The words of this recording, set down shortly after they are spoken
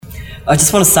I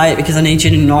just want to say it because I need you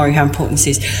to know how important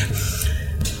this is.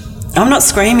 I'm not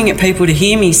screaming at people to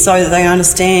hear me so that they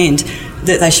understand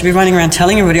that they should be running around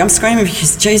telling everybody. I'm screaming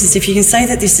because, Jesus, if you can say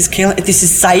that this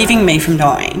is saving me from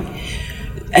dying,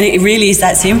 and it really is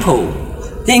that simple,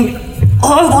 then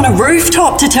I want a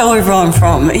rooftop to tell everyone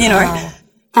from, you know. Wow.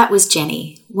 That was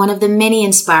Jenny, one of the many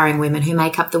inspiring women who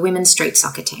make up the women's street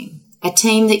soccer team, a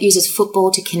team that uses football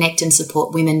to connect and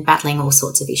support women battling all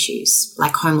sorts of issues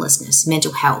like homelessness,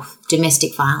 mental health,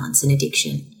 domestic violence and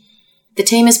addiction. The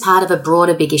team is part of a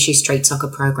broader big issue street soccer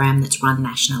program that's run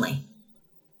nationally.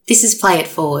 This is Play It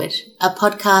Forward, a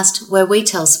podcast where we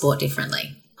tell sport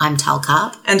differently. I'm Tal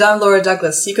Karp. And I'm Laura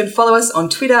Douglas. You can follow us on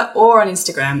Twitter or on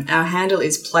Instagram. Our handle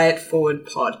is Play It Forward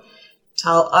Pod.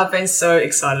 Tal, I've been so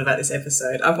excited about this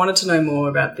episode. I've wanted to know more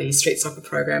about the street soccer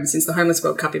program since the Homeless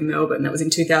World Cup in Melbourne. That was in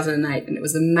 2008 and it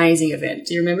was an amazing event.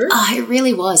 Do you remember it? Oh, it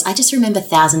really was. I just remember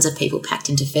thousands of people packed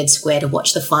into Fed Square to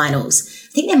watch the finals.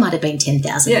 I think there might have been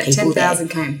 10,000 people 10,000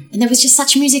 there. came. And there was just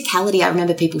such musicality. I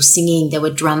remember people singing. There were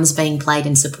drums being played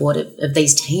in support of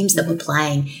these teams that were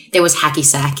playing. There was hacky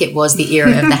sack. It was the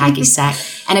era of the hacky sack.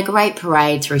 And a great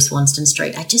parade through Swanston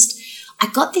Street. I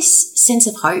got this sense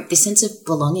of hope, this sense of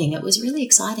belonging. It was really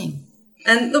exciting.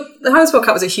 And look, the Homeless World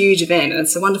Cup was a huge event and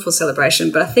it's a wonderful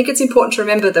celebration, but I think it's important to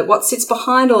remember that what sits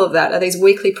behind all of that are these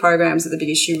weekly programs that the Big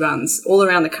Issue runs all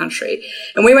around the country.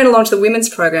 And we went along to the women's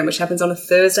program, which happens on a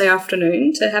Thursday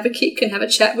afternoon, to have a kick and have a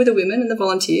chat with the women and the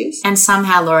volunteers. And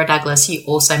somehow, Laura Douglas, you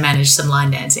also managed some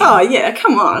line dancing. Oh, yeah,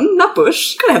 come on.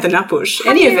 Nutbush. Gotta have the Nutbush.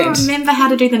 Any event. I remember how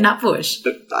to do the Nutbush.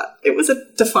 It was a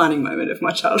defining moment of my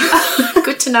childhood.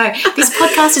 Good to know. This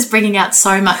podcast is bringing out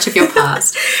so much of your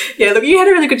past. Yeah, look, you had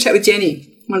a really good chat with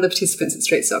Jenny, one of the participants in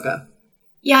street soccer.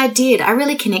 Yeah, I did. I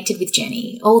really connected with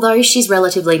Jenny. Although she's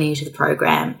relatively new to the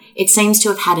program, it seems to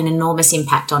have had an enormous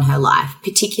impact on her life,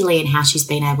 particularly in how she's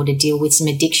been able to deal with some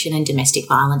addiction and domestic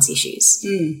violence issues.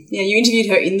 Yeah, you interviewed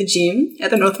her in the gym at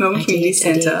the North Melbourne Community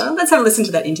Centre. Let's have a listen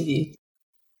to that interview.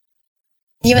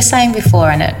 You were saying before,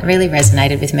 and it really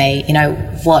resonated with me, you know,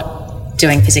 what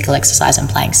doing physical exercise and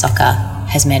playing soccer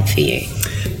has meant for you.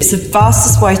 It's the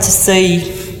fastest way to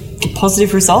see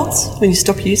positive results when you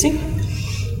stop using,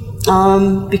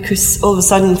 because all of a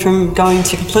sudden from going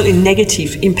to completely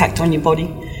negative impact on your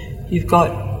body, you've got,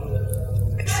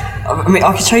 I mean,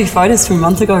 I could show you photos from a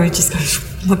month ago, it just goes,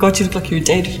 oh my God, you look like you were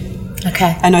dead.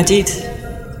 Okay. And I did.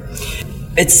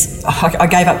 I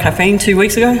gave up caffeine 2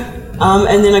 weeks ago,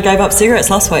 and then I gave up cigarettes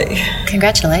last week.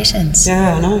 Congratulations.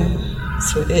 Yeah, I know.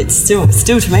 So it's still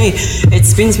to me, it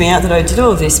spins me out that I did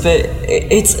all of this, but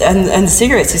and the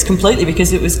cigarettes is completely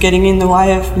because it was getting in the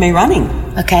way of me running.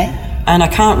 Okay. And I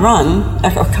can't run, I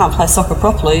can't play soccer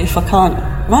properly if I can't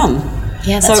run.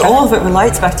 Yeah, that's so right. All of it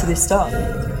relates back to this stuff.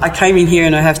 I came in here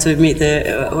and I have to admit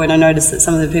that when I noticed that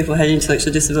some of the people had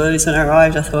intellectual disabilities when I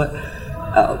arrived, I thought,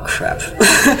 oh crap.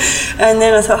 And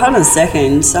then I thought, hold on a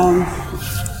second,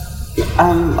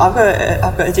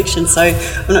 I've got addiction, so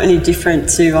I'm not any different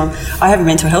to. I have a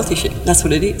mental health issue. That's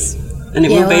what it is, and it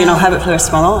will be, and I'll have it for the rest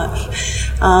of my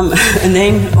life. And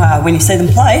then when you see them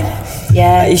play,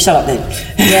 you shut up then.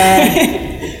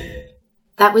 Yeah.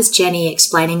 That was Jenny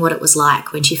explaining what it was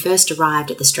like when she first arrived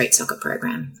at the street soccer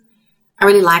program. I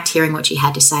really liked hearing what she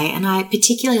had to say, and I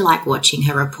particularly liked watching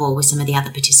her rapport with some of the other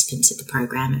participants at the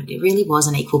program. It really was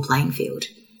an equal playing field.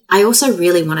 I also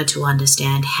really wanted to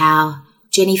understand how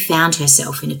Jenny found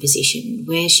herself in a position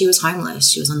where she was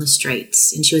homeless, she was on the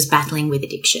streets, and she was battling with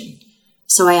addiction.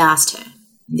 So I asked her,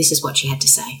 and this is what she had to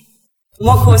say.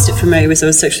 What caused it for me was I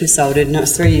was sexually assaulted, and that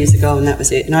was 3 years ago, and that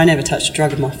was it. And I never touched a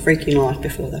drug in my freaking life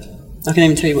before that. I can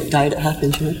even tell you what date it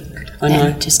happened, you know. I know.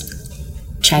 It just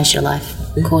changed your life,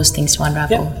 caused things to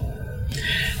unravel. Yep.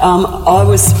 I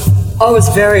was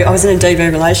in a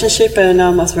DV relationship, and I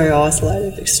was very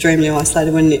isolated, extremely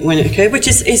isolated when it occurred, which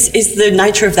is the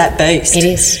nature of that beast. It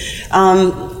is.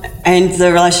 And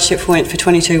the relationship went for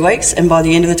 22 weeks, and by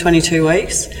the end of the 22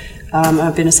 weeks,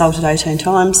 I've been assaulted 18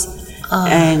 times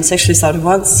and sexually assaulted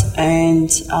once, and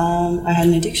I had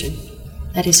an addiction.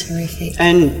 That is horrific.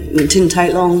 And it didn't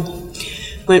take long.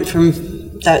 Went from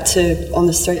that to on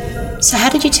the street. So how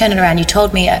did you turn it around? You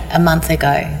told me a month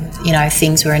ago, you know,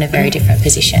 things were in a very different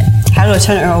position. How did I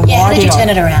turn it around? Yeah, how did you turn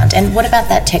it around? And what about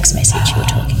that text message you were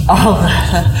talking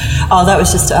about? That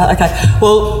was just, okay.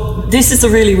 Well, this is a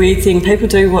really weird thing. People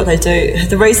do what they do.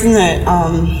 The reason that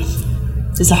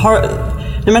there's a horror,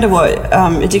 no matter what,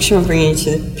 addiction will bring you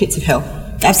to the pits of hell,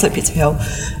 absolute pits of hell.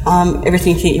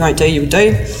 Everything you think you won't do, you will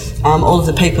do. All of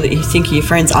the people that you think are your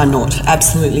friends are not,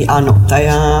 absolutely are not. They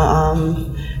are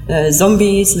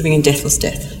zombies living a deathless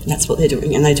death. And that's what they're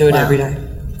doing, and they do it every day.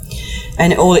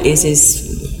 And all it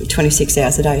is 26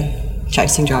 hours a day.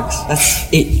 chasing drugs. That's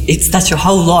it. That's your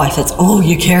whole life. That's all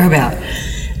you care about.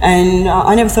 And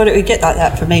I never thought it would get like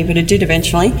that for me, but it did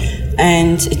eventually,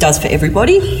 and it does for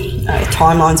everybody.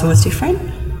 Timeline's always different.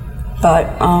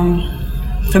 But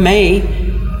for me,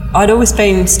 I'd always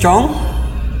been strong,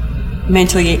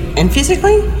 mentally and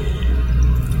physically,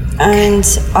 and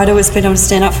I'd always been able to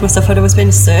stand up for myself. I'd always been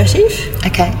assertive.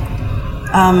 Okay.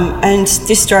 And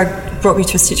this drug brought me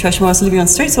to a situation where I was living on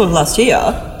the streets all of last year,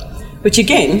 which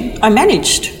again, I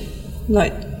managed.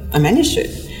 I managed it.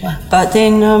 Wow. But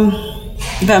then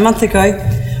about a month ago,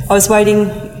 I was waiting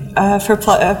for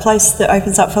a place that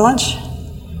opens up for lunch,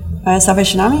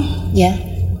 Salvation Army. Yeah.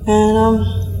 And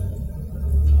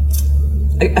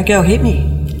a girl hit me.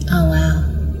 Oh, wow.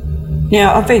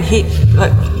 Now, I've been hit,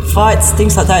 like fights,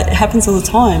 things like that. It happens all the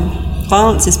time.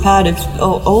 Violence is part of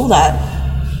all that.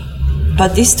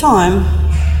 But this time,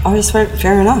 I just went,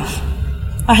 fair enough.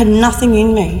 I had nothing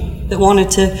in me that wanted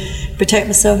to protect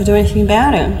myself or do anything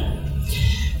about it.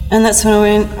 And that's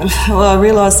when I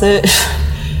realised that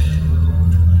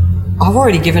I've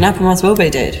already given up, I might as well be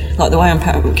dead, like the way I'm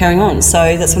carrying on.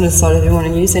 So that's when I decided I didn't want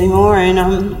to use anymore, and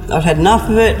I've had enough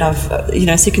of it. I've,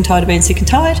 sick and tired of being sick and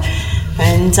tired.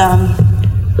 And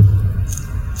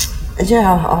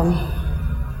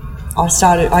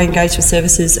I engaged with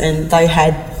services, and they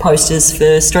had posters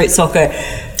for street soccer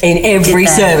in every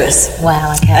service.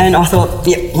 Wow, okay. And I thought,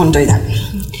 I want to do that.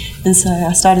 And so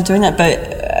I started doing that,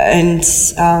 then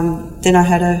I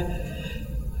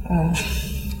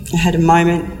had a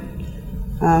moment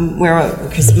where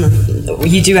because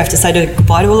you do have to say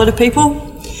goodbye to a lot of people,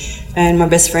 and my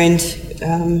best friend,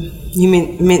 he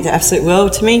meant the absolute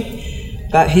world to me,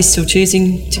 but he's still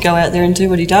choosing to go out there and do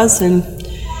what he does, and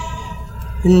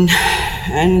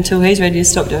until he's ready to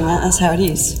stop doing that, that's how it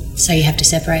is. So you have to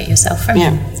separate yourself from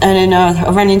him. And then I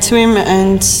ran into him,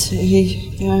 and he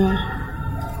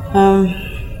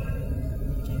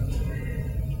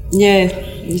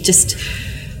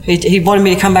he wanted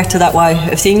me to come back to that way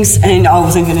of things, and I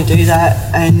wasn't going to do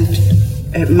that, and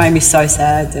it made me so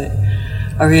sad that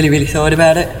I really, really thought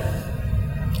about it.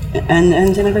 And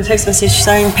then I got a text message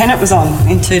saying Pennant was on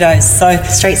in 2 days. So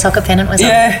Street Soccer Pennant was on?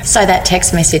 Yeah. So that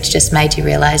text message just made you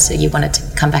realise that you wanted to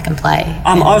come back and play?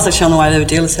 I was actually on the way to the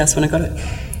dealer's house when I got it.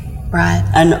 Right.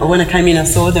 And when I came in, I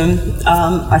saw them.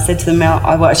 I said to them,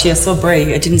 I saw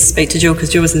Bree. I didn't speak to Jill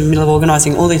because Jill was in the middle of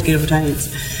organising all these beautiful teams.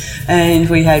 And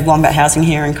we had Wombat Housing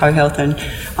here and Co-Health, and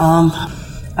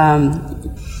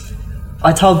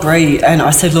I told Bree, and I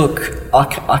said, look,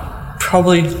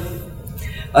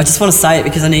 I just want to say it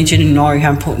because I need you to know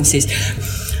how important this is.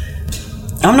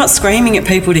 I'm not screaming at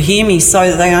people to hear me so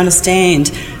that they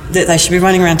understand that they should be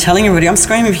running around telling everybody. I'm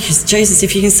screaming because, Jesus,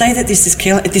 if you can say that this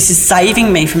is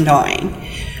saving me from dying,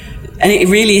 and it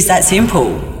really is that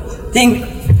simple, then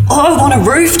I want a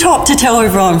rooftop to tell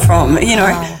everyone from,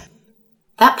 Wow.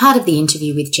 That part of the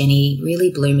interview with Jenny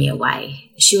really blew me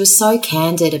away. She was so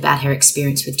candid about her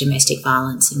experience with domestic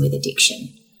violence and with addiction.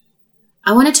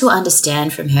 I wanted to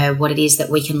understand from her what it is that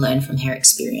we can learn from her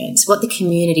experience, what the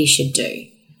community should do.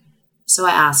 So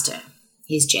I asked her.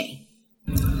 Here's Jenny.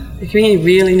 The community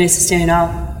really needs to stand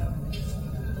up.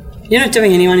 You're not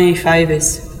doing anyone any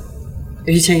favours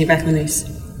if you turn your back on this.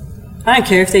 I don't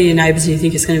care if they're your neighbours and you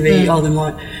think it's going to be, they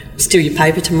might steal your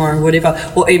paper tomorrow or whatever,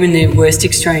 or even the worst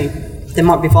extreme. There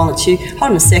might be violence to you.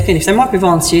 Hold on a second. If there might be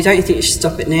violence to you, don't you think you should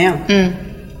stop it now?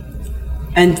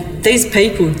 And these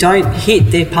people don't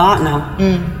hit their partner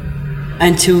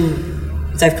until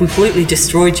they've completely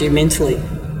destroyed you mentally,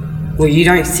 where you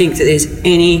don't think that there's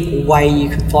any way you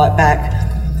can fight back.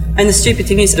 And the stupid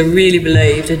thing is, I really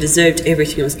believed I deserved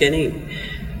everything I was getting.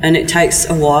 And it takes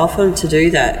a while for them to do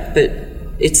that, but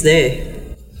it's there.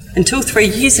 Until 3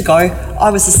 years ago, I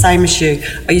was the same as you.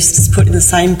 I used to put in the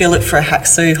same billet for a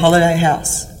Haxu holiday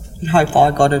house and hope I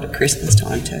got it at Christmas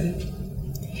time too.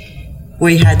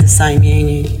 We had the same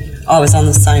union. I was on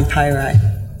the same pay rate.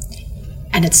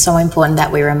 And it's so important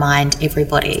that we remind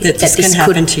everybody that this can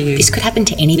happen to you. This could happen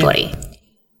to anybody. Yeah.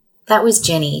 That was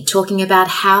Jenny talking about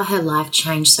how her life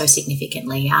changed so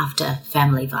significantly after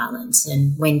family violence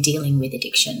and when dealing with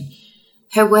addiction.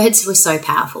 Her words were so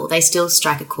powerful. They still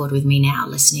strike a chord with me now,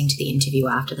 listening to the interview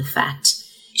after the fact.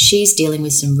 She's dealing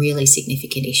with some really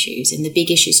significant issues, and the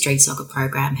Big Issue Street Soccer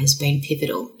program has been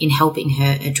pivotal in helping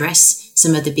her address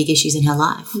some of the big issues in her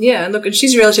life. Yeah, look, and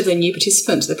she's a relatively new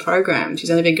participant to the program.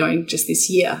 She's only been going just this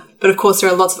year. But of course, there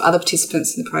are lots of other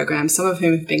participants in the program, some of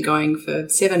whom have been going for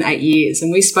 7-8 years.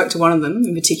 And we spoke to one of them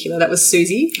in particular. That was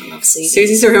Susie. I love Susie.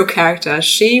 Susie's a real character.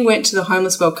 She went to the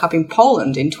Homeless World Cup in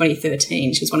Poland in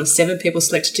 2013. She was one of 7 people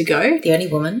selected to go. The only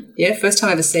woman. Yeah, first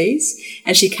time overseas.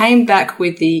 And she came back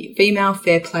with the Female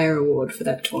Fair Player Award for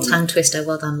that tournament. Tongue twister.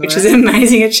 Well done, Laura. Which is an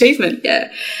amazing achievement,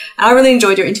 yeah. I really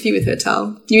enjoyed your interview with her,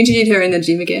 Tal. You interviewed her in the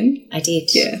gym again? I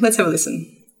did. Yeah, let's have a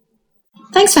listen.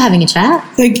 Thanks for having a chat.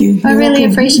 Thank you. I really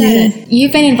appreciate it.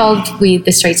 You've been involved with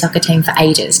the street soccer team for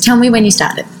ages. Tell me when you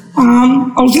started.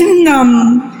 I was living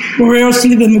where I used to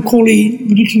live in Macaulay,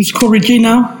 which was called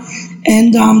Regina,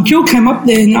 and Jill came up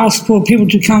there and asked for people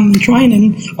to come and train,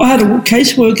 and I had a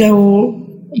caseworker or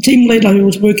a team leader who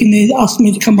was working there asked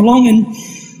me to come along, and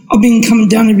I've been coming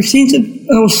down ever since. It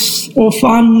was all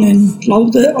fun and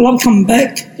loved it. I love coming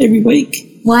back every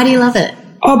week. Why do you love it?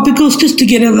 Because just to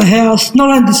get out of the house,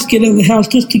 not only just to get out of the house,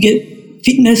 just to get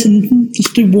fitness and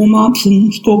just do warm-ups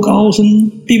and score goals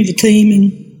and be with the team,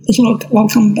 and that's what I love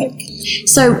coming back.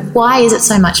 So why is it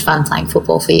so much fun playing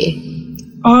football for you?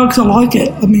 Because I like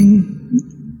it. I mean,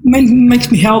 it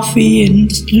makes me healthy and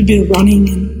just do a bit of running,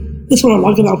 and that's what I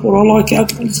like about football. I like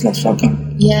it. I just love soccer.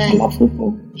 Yeah. I love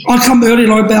football. I come early,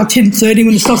 like about 10:30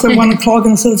 when it starts at 1 o'clock,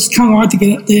 and I said, I just can't wait to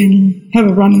get out there and have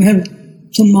a run and have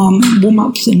some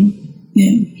warm-ups and,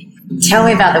 yeah. Tell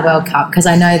me about the World Cup, because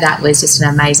I know that was just an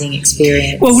amazing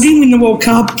experience. Well, we didn't win the World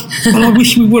Cup, but I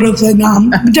wish we would have.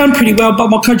 And we've done pretty well, but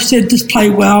my coach said just play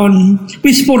well, and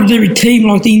we supported every team,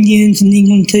 like the Indians and the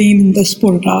England team, and they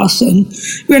supported us. And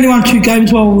we only won 2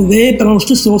 games while we were there, but it was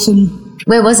just awesome.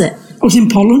 Where was it? I was in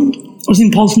Poland. I was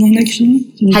in Poznan,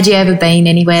 actually. Had you ever been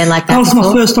anywhere like that was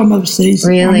before? My first time overseas.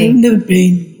 Really? I've never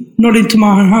been. Not into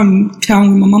my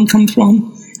hometown where my mum comes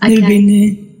from. Okay. Never been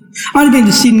there. I've only been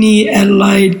to Sydney,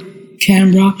 Adelaide,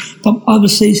 Canberra, but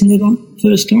overseas never,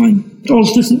 first time. I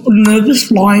was just nervous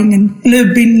flying, and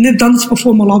never done this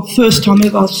before in my life, first time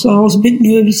ever, so I was a bit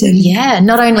nervous. And yeah,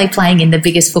 not only playing in the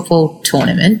biggest football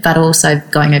tournament, but also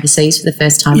going overseas for the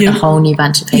first time with a whole new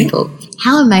bunch of people. Yeah.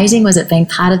 How amazing was it being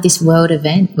part of this world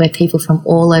event where people from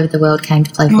all over the world came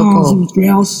to play football? It was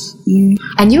grouse. Yeah.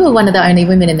 And you were one of the only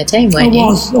women in the team, weren't you? I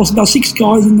was about 6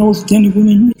 guys and I was the only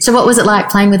woman. So what was it like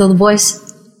playing with all the boys?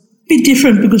 A bit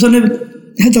different because I never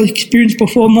had that experience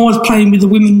before. I'm always playing with the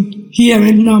women here,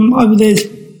 and over there it's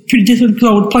pretty different because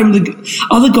I was playing with the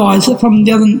other guys from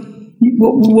the other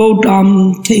world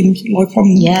teams, like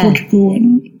from Portugal.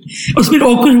 And it was a bit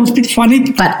awkward, it was a bit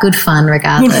funny. But good fun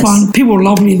regardless. Good fun. People were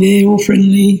lovely there, all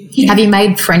friendly. Yeah. Have you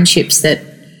made friendships that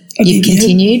you've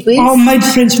continued with? I made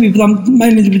friends with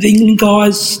mainly with the England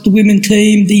guys, the women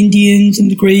team, the Indians and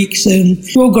the Greeks, and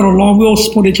we all got along. We all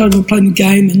support each other playing the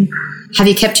game. And have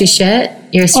you kept your shirt,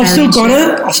 your Australian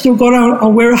shirt? I still got it. I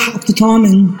wear it half the time.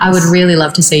 And I would really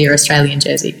love to see your Australian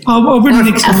jersey. I'll bring it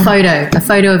next time. A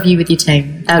photo of you with your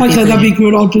team. That'd be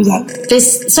good. I'll do that.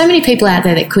 There's so many people out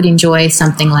there that could enjoy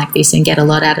something like this and get a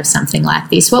lot out of something like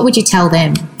this. What would you tell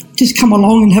them? Just come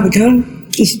along and have a go.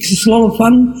 It's a lot of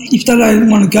fun. If they don't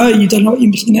want to go, you don't know what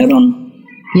you're missing out on.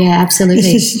 Yeah,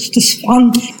 absolutely. It's just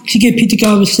fun to get people to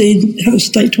go overseas, have a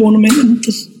state tournament and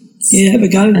just... yeah, have a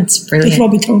go. That's brilliant. That's what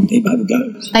I'll be telling people, have a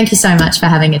go. Thank you so much for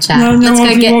having a chat. No,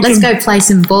 let's go play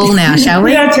some ball now, shall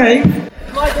we? Yeah, okay.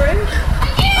 My green?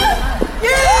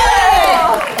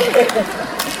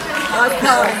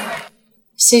 Yeah!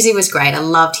 Susie was great. I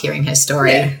loved hearing her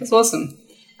story. Yeah, it was awesome.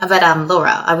 But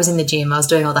Laura, I was in the gym. I was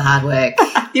doing all the hard work.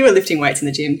 You were lifting weights in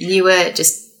the gym. You were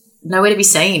just nowhere to be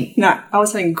seen. No, I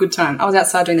was having a good time. I was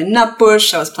outside doing the nut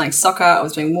bush. I was playing soccer. I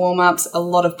was doing warm-ups, a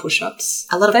lot of push-ups.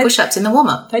 A lot of push-ups in the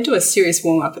warm-up? They do a serious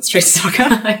warm-up at street soccer.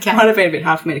 Okay. Might have been a bit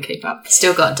hard for me to keep up.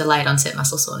 Still got delayed onset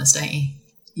muscle soreness, don't you?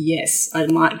 Yes, I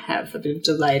might have a bit of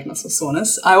delayed muscle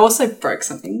soreness. I also broke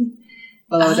something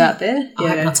while I was out there. I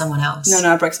hope not someone else.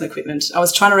 No, I broke some equipment. I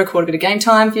was trying to record a bit of game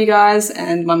time for you guys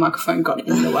and my microphone got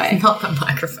in the way. Not the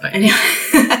microphone. Anyway.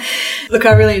 Look,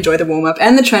 I really enjoyed the warm-up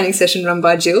and the training session run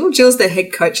by Jill. Jill's the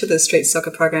head coach of the street soccer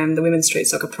program, the women's street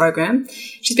soccer program.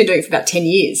 She's been doing it for about 10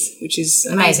 years, which is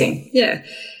amazing. Yeah.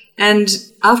 And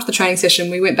after the training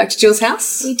session, we went back to Jill's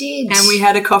house. We did. And we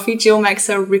had a coffee. Jill makes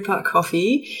a ripper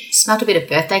coffee. Smelled a bit of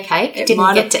birthday cake.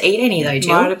 Didn't get to eat any though,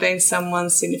 Jill. Might have been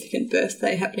someone's significant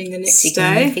birthday happening the next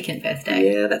day. Significant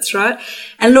birthday. Yeah, that's right.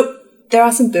 And look, there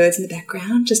are some birds in the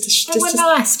background. Just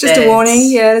a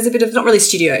warning. Yeah, there's a bit of, not really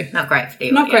studio. Not great for the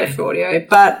audio. Not great for audio,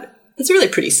 but it's a really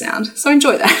pretty sound. So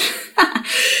enjoy that.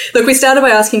 Look, we started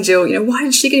by asking Jill, why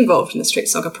did she get involved in the street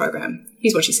soccer program?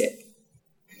 Here's what she said.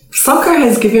 Soccer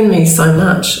has given me so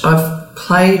much. I've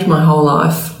played my whole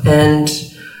life, and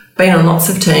been on lots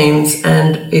of teams,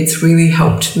 and it's really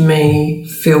helped me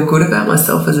feel good about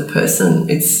myself as a person.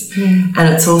 And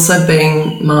it's also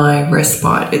been my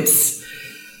respite.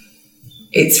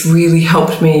 It's really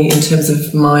helped me in terms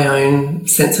of my own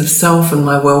sense of self and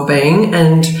my well-being.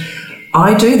 And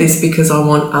I do this because I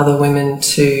want other women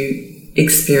to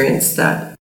experience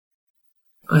that.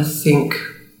 I think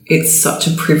it's such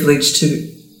a privilege to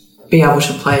be able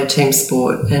to play a team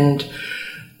sport, and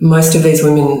most of these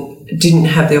women didn't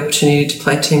have the opportunity to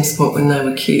play team sport when they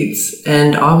were kids,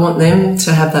 and I want them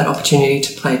to have that opportunity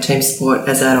to play team sport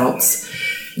as adults,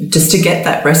 just to get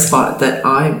that respite that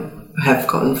I have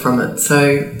gotten from it.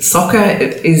 So soccer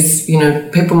is,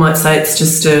 people might say it's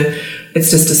just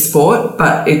a sport,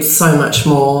 but it's so much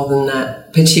more than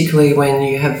that, particularly when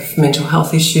you have mental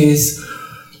health issues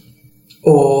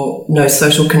or no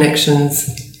social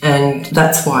connections, and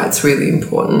that's why it's really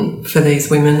important for these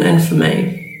women and for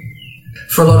me.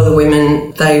 For a lot of the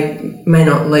women, they may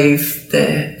not leave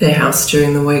their house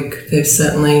during the week. They're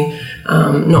certainly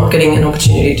not getting an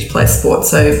opportunity to play sport.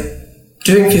 So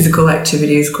doing physical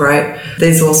activity is great.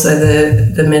 There's also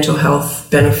the mental health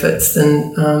benefits,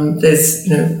 and there's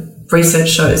research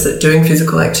shows that doing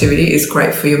physical activity is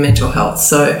great for your mental health.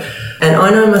 So, and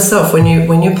I know myself, when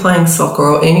you're playing soccer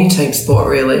or any team sport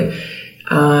really,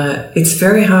 it's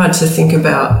very hard to think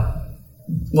about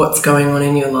what's going on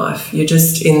in your life. You're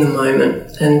just in the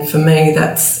moment, and for me,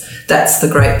 that's the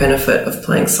great benefit of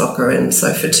playing soccer. And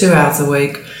so, for 2 hours a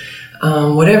week,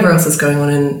 whatever else is going on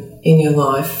in your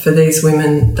life, for these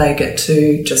women, they get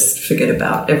to just forget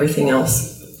about everything else.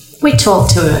 We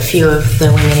talked to a few of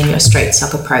the women in your street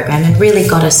soccer program and really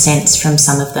got a sense from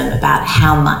some of them about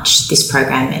how much this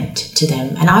program meant to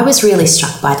them. And I was really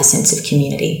struck by the sense of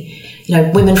community.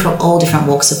 Women from all different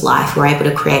walks of life were able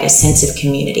to create a sense of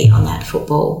community on that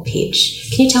football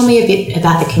pitch. Can you tell me a bit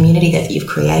about the community that you've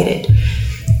created?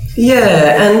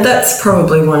 Yeah, and that's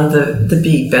probably one of the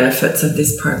big benefits of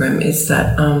this program, is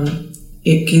that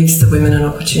it gives the women an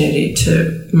opportunity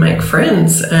to make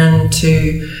friends, and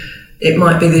it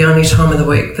might be the only time of the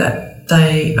week that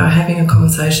they are having a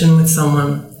conversation with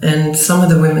someone. And some of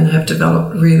the women have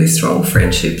developed really strong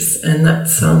friendships, and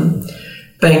that's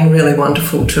been really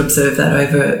wonderful to observe that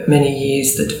over many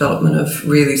years, the development of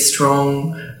really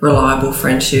strong, reliable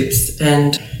friendships.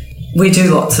 And we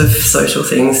do lots of social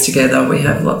things together. We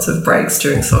have lots of breaks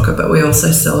during soccer, but we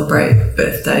also celebrate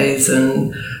birthdays,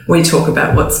 and we talk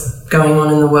about what's going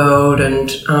on in the world. And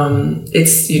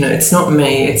it's not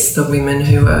me, it's the women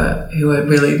who are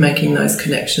really making those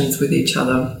connections with each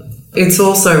other. It's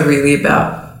also really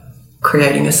about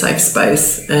creating a safe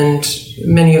space, and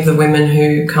many of the women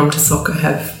who come to soccer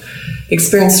have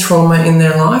experienced trauma in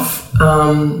their life,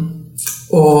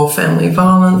 or family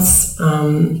violence,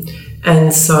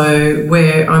 and so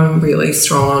I'm really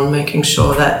strong on making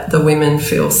sure that the women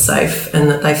feel safe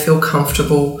and that they feel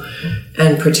comfortable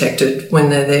and protected when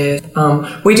they're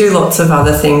there. We do lots of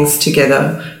other things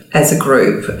together as a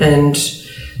group, and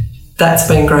that's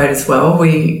been great as well.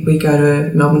 We go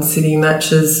to Melbourne City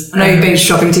matches. I know you've been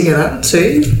shopping together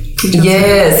too.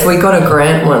 Yes, we got a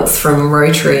grant once from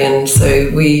Rotary, and so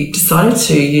we decided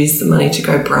to use the money to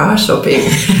go bra shopping.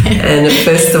 And at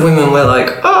first the women were like,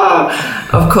 oh,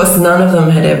 of course none of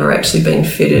them had ever actually been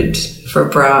fitted for a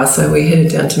bra, so we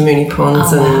headed down to Moonee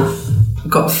Ponds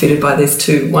and got fitted by these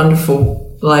two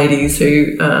wonderful ladies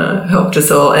who helped us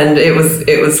all, and it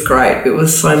was great. It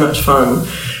was so much fun.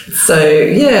 So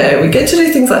yeah, we get to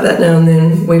do things like that now and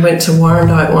then. We went to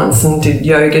Warrandyte once and did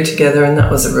yoga together, and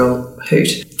that was a real hoot.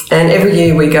 And every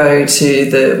year we go to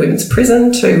the women's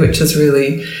prison too, which is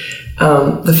really,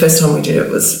 the first time we did it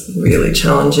was really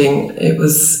challenging.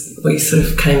 We sort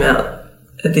of came out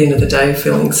at the end of the day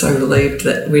feeling so relieved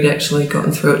that we'd actually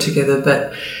gotten through it together.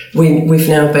 But we've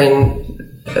now been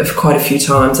quite a few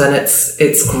times, and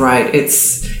it's great.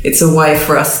 It's a way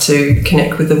for us to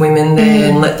connect with the women there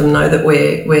and let them know that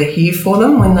we're here for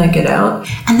them when they get out.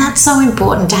 And that's so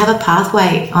important, to have a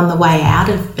pathway on the way out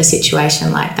of a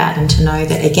situation like that, and to know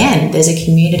that, again, there's a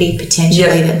community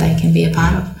potentially that they can be a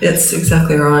part of. That's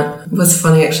exactly right. It was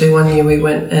funny, actually. One year we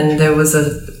went and there was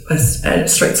a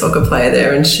street soccer player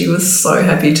there, and she was so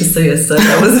happy to see us. So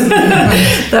that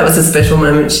was a special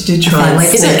moment. She did try and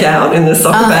sneak out in the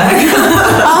soccer bag.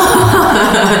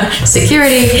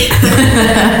 Security.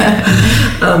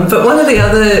 But one of the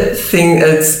other things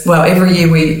is, every year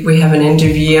we have an end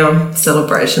of year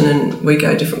celebration and we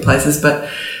go different places. But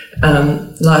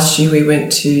last year we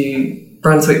went to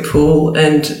Brunswick Pool,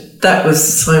 and that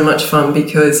was so much fun and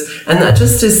that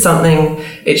just is something,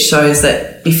 it shows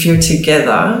that if you're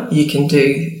together, you can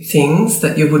do things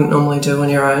that you wouldn't normally do on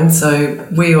your own. So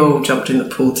we all jumped in the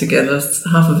pool together.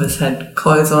 Half of us had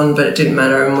clothes on, but it didn't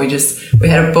matter. And we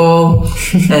had a ball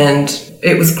and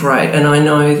it was great. And I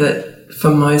know that for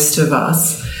most of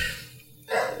us,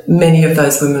 many of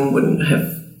those women wouldn't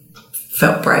have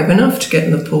felt brave enough to get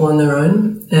in the pool on their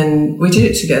own. And we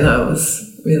did it together. It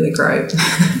was really great.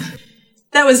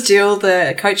 That was Jill,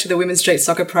 the coach of the Women's Street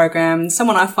Soccer program,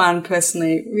 someone I find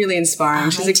personally really inspiring.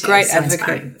 She's a great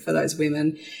advocate for those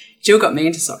women. Jill got me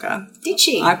into soccer. Did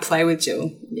she? I play with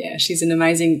Jill. Yeah, she's an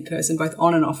amazing person both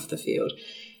on and off the field.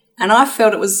 And I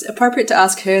felt it was appropriate to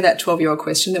ask her that 12-year-old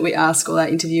question that we ask all our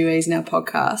interviewees in our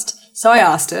podcast. So I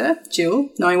asked her, Jill,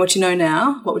 knowing what you know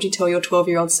now, what would you tell your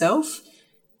 12-year-old self?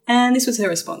 And this was her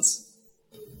response.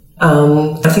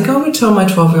 I think I would tell my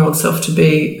 12-year-old self to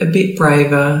be a bit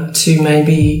braver, to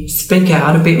maybe speak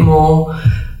out a bit more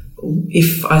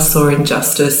if I saw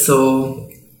injustice or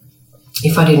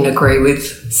if I didn't agree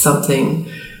with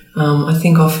something. I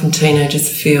think often teenagers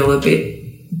feel a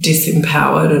bit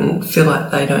disempowered and feel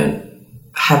like they don't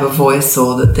have a voice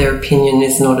or that their opinion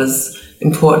is not as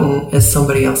important as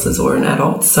somebody else's or an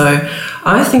adult. So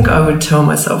I think I would tell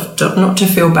myself not to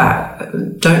feel back.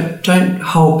 Don't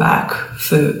hold back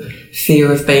for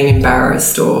fear of being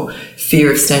embarrassed or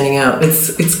fear of standing out.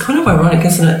 It's kind of ironic,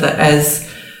 isn't it, that as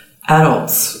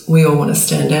adults we all want to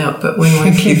stand out, but when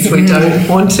we're kids we don't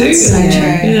want to. So true.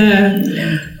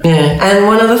 Yeah. And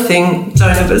one other thing,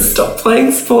 don't ever stop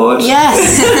playing sport.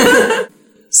 Yes.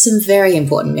 Some very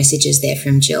important messages there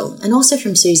from Jill and also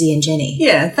from Susie and Jenny.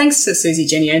 Yeah, thanks to Susie,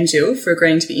 Jenny and Jill for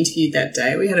agreeing to be interviewed that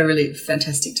day. We had a really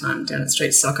fantastic time down at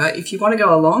Street Soccer. If you want to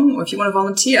go along or if you want to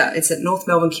volunteer, it's at North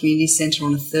Melbourne Community Centre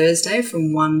on a Thursday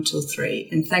from 1 till 3.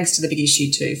 And thanks to The Big Issue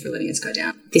too for letting us go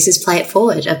down. This is Play It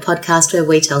Forward, a podcast where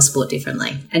we tell sport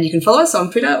differently. And you can follow us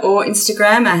on Twitter or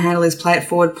Instagram. Our handle is Play It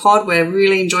Forward Pod. We're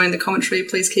really enjoying the commentary.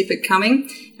 Please keep it coming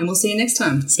and we'll see you next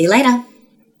time. See you later.